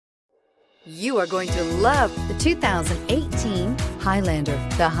You are going to love the 2018 Highlander.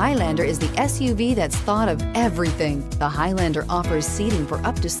 The Highlander is the SUV that's thought of everything. The Highlander offers seating for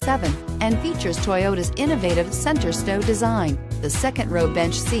up to 7 and features Toyota's innovative center stow design. The second row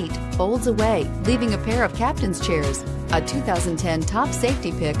bench seat folds away, leaving a pair of captain's chairs. A 2010 top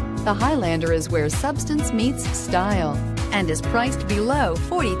safety pick, the Highlander is where substance meets style and is priced below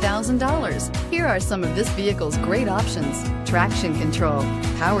 $40,000. Here are some of this vehicle's great options: traction control,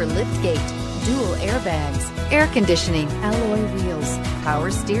 power liftgate, dual airbags, air conditioning, alloy wheels, power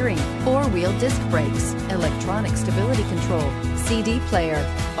steering, 4-wheel disc brakes, electronic stability control, CD player,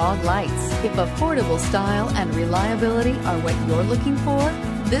 fog lights. If affordable style and reliability are what you're looking for,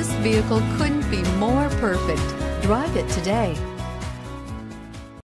 this vehicle couldn't be more perfect. Drive it today.